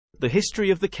The History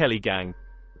of the Kelly Gang.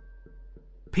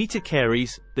 Peter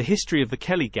Carey's The History of the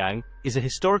Kelly Gang is a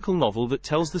historical novel that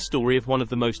tells the story of one of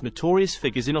the most notorious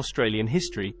figures in Australian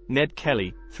history, Ned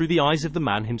Kelly, through the eyes of the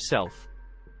man himself.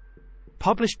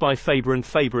 Published by Faber and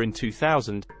Faber in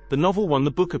 2000, the novel won the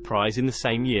Booker Prize in the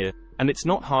same year, and it's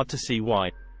not hard to see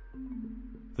why.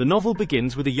 The novel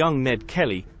begins with a young Ned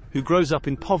Kelly, who grows up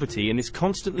in poverty and is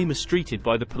constantly mistreated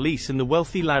by the police and the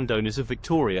wealthy landowners of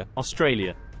Victoria,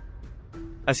 Australia.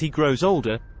 As he grows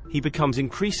older, he becomes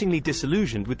increasingly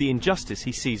disillusioned with the injustice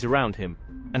he sees around him,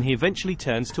 and he eventually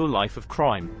turns to a life of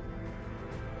crime.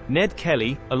 Ned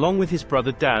Kelly, along with his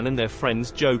brother Dan and their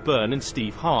friends Joe Byrne and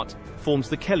Steve Hart, forms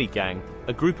the Kelly Gang,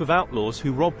 a group of outlaws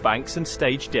who rob banks and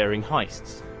stage daring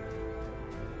heists.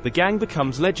 The gang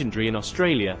becomes legendary in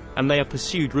Australia, and they are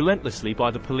pursued relentlessly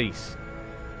by the police.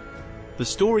 The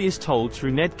story is told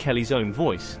through Ned Kelly's own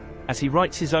voice, as he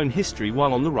writes his own history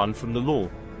while on the run from the law.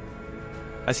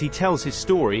 As he tells his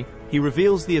story, he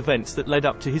reveals the events that led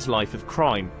up to his life of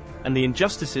crime, and the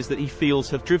injustices that he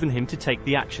feels have driven him to take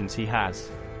the actions he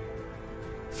has.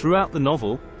 Throughout the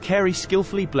novel, Carey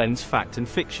skillfully blends fact and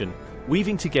fiction,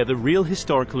 weaving together real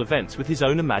historical events with his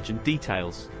own imagined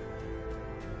details.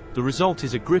 The result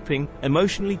is a gripping,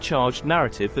 emotionally charged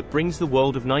narrative that brings the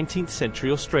world of 19th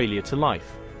century Australia to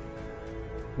life.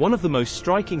 One of the most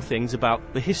striking things about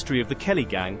The History of the Kelly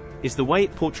Gang is the way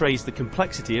it portrays the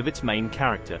complexity of its main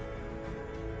character.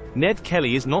 Ned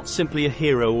Kelly is not simply a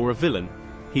hero or a villain,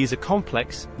 he is a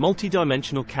complex,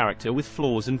 multi-dimensional character with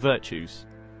flaws and virtues.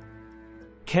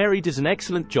 Carey does an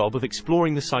excellent job of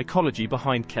exploring the psychology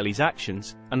behind Kelly's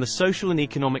actions, and the social and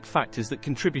economic factors that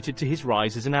contributed to his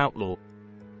rise as an outlaw.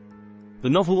 The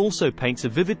novel also paints a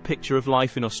vivid picture of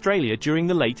life in Australia during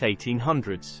the late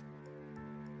 1800s.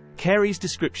 Carey's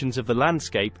descriptions of the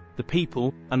landscape, the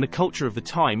people, and the culture of the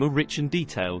time are rich and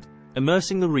detailed,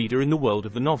 immersing the reader in the world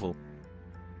of the novel.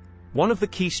 One of the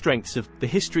key strengths of The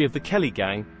History of the Kelly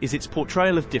Gang is its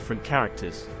portrayal of different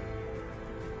characters.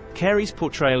 Carey's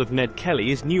portrayal of Ned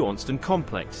Kelly is nuanced and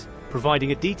complex,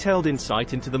 providing a detailed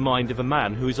insight into the mind of a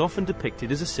man who is often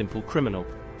depicted as a simple criminal.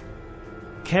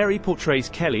 Carey portrays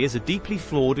Kelly as a deeply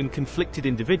flawed and conflicted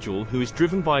individual who is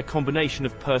driven by a combination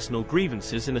of personal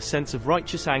grievances and a sense of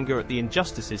righteous anger at the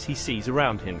injustices he sees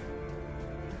around him.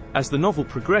 As the novel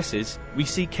progresses, we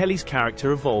see Kelly's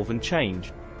character evolve and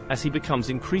change, as he becomes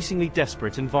increasingly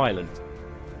desperate and violent.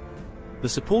 The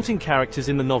supporting characters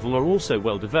in the novel are also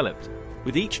well developed,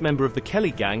 with each member of the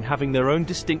Kelly Gang having their own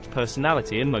distinct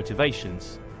personality and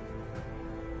motivations.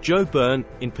 Joe Byrne,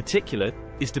 in particular,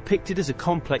 is depicted as a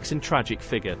complex and tragic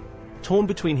figure, torn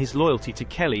between his loyalty to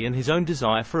Kelly and his own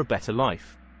desire for a better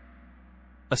life.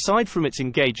 Aside from its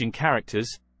engaging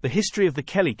characters, The History of the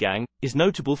Kelly Gang is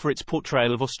notable for its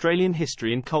portrayal of Australian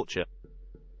history and culture.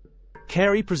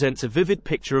 Carey presents a vivid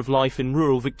picture of life in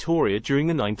rural Victoria during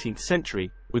the 19th century,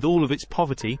 with all of its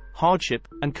poverty, hardship,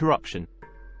 and corruption.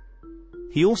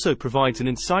 He also provides an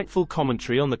insightful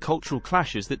commentary on the cultural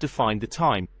clashes that defined the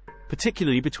time,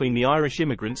 particularly between the Irish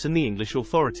immigrants and the English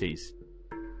authorities.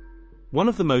 One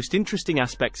of the most interesting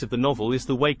aspects of the novel is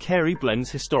the way Carey blends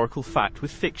historical fact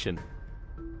with fiction.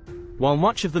 While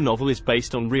much of the novel is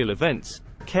based on real events,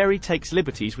 Carey takes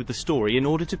liberties with the story in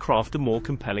order to craft a more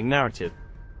compelling narrative.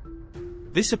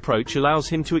 This approach allows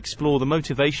him to explore the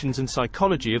motivations and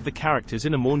psychology of the characters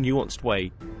in a more nuanced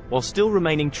way, while still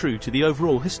remaining true to the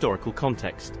overall historical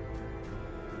context.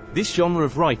 This genre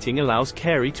of writing allows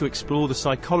Carey to explore the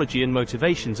psychology and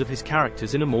motivations of his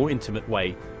characters in a more intimate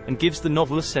way, and gives the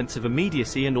novel a sense of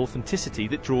immediacy and authenticity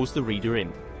that draws the reader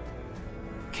in.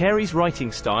 Carey's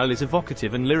writing style is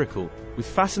evocative and lyrical, with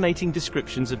fascinating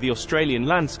descriptions of the Australian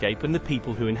landscape and the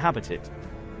people who inhabit it.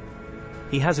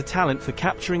 He has a talent for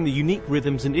capturing the unique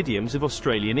rhythms and idioms of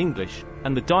Australian English,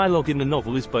 and the dialogue in the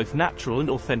novel is both natural and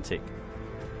authentic.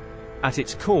 At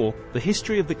its core, The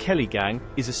History of the Kelly Gang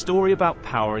is a story about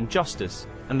power and justice,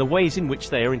 and the ways in which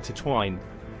they are intertwined.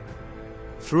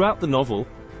 Throughout the novel,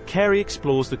 Carey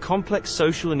explores the complex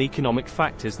social and economic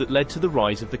factors that led to the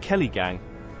rise of the Kelly Gang,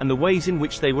 and the ways in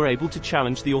which they were able to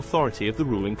challenge the authority of the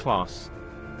ruling class.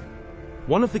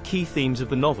 One of the key themes of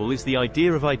the novel is the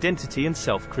idea of identity and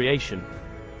self-creation.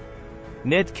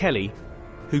 Ned Kelly,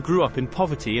 who grew up in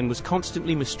poverty and was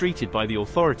constantly mistreated by the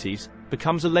authorities,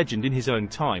 becomes a legend in his own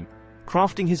time,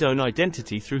 crafting his own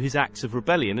identity through his acts of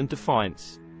rebellion and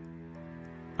defiance.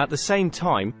 At the same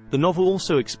time, the novel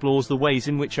also explores the ways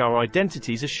in which our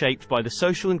identities are shaped by the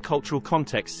social and cultural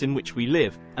contexts in which we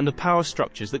live, and the power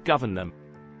structures that govern them.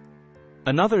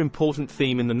 Another important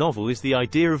theme in the novel is the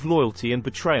idea of loyalty and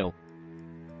betrayal.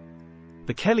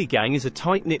 The Kelly Gang is a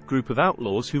tight-knit group of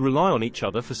outlaws who rely on each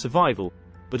other for survival,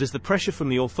 but as the pressure from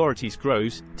the authorities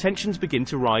grows, tensions begin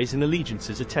to rise and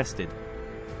allegiances are tested.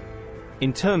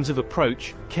 In terms of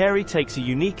approach, Carey takes a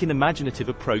unique and imaginative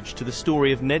approach to the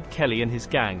story of Ned Kelly and his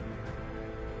gang.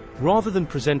 Rather than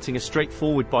presenting a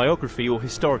straightforward biography or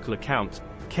historical account,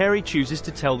 Carey chooses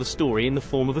to tell the story in the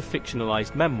form of a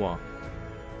fictionalized memoir.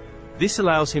 This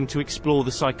allows him to explore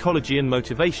the psychology and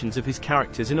motivations of his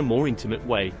characters in a more intimate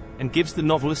way, and gives the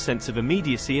novel a sense of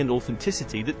immediacy and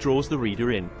authenticity that draws the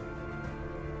reader in.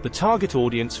 The target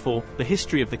audience for The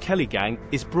History of the Kelly Gang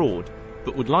is broad,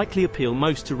 but would likely appeal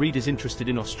most to readers interested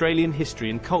in Australian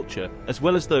history and culture, as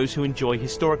well as those who enjoy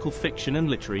historical fiction and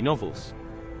literary novels.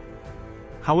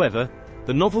 However,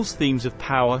 the novel's themes of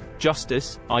power,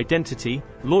 justice, identity,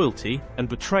 loyalty, and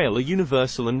betrayal are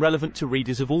universal and relevant to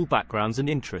readers of all backgrounds and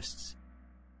interests.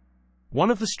 One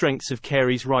of the strengths of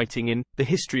Carey's writing in The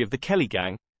History of the Kelly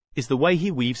Gang is the way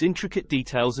he weaves intricate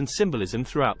details and symbolism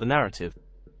throughout the narrative.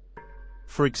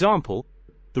 For example,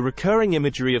 the recurring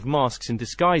imagery of masks and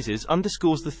disguises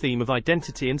underscores the theme of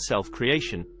identity and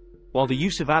self-creation, while the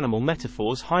use of animal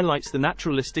metaphors highlights the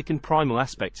naturalistic and primal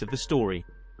aspects of the story.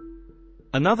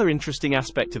 Another interesting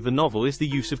aspect of the novel is the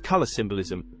use of color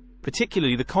symbolism,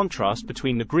 particularly the contrast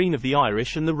between the green of the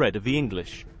Irish and the red of the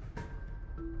English.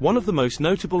 One of the most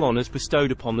notable honors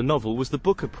bestowed upon the novel was the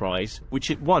Booker Prize,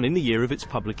 which it won in the year of its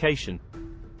publication.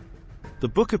 The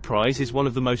Booker Prize is one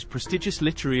of the most prestigious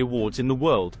literary awards in the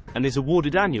world, and is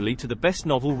awarded annually to the best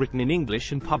novel written in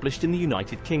English and published in the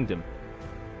United Kingdom.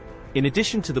 In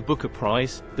addition to the Booker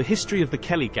Prize, The History of the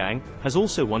Kelly Gang has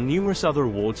also won numerous other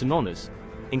awards and honors,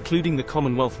 including the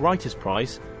Commonwealth Writers'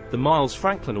 Prize, the Miles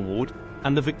Franklin Award,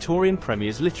 and the Victorian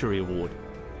Premier's Literary Award.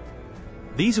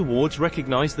 These awards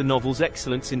recognize the novel's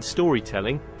excellence in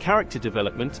storytelling, character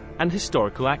development, and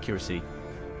historical accuracy.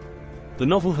 The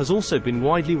novel has also been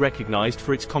widely recognized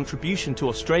for its contribution to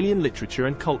Australian literature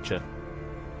and culture.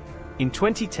 In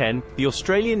 2010, the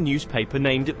Australian newspaper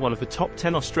named it one of the top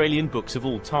 10 Australian books of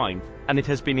all time, and it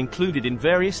has been included in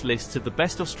various lists of the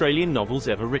best Australian novels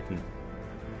ever written.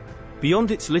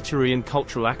 Beyond its literary and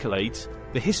cultural accolades,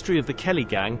 The History of the Kelly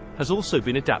Gang has also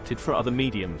been adapted for other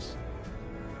mediums.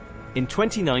 In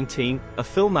 2019, a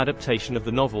film adaptation of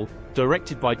the novel,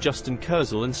 directed by Justin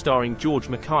Kurzel and starring George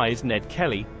Mackay as Ned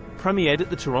Kelly, premiered at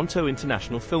the Toronto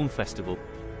International Film Festival.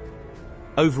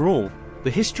 Overall, The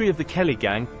History of the Kelly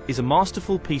Gang is a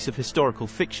masterful piece of historical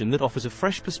fiction that offers a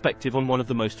fresh perspective on one of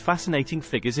the most fascinating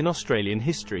figures in Australian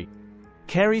history.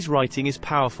 Carey's writing is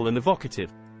powerful and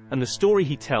evocative, and the story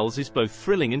he tells is both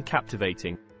thrilling and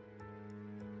captivating.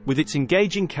 With its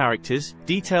engaging characters,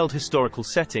 detailed historical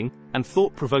setting, and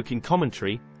thought-provoking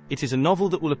commentary, it is a novel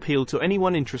that will appeal to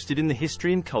anyone interested in the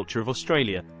history and culture of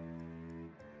Australia.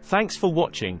 Thanks for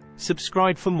watching.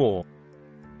 Subscribe for more.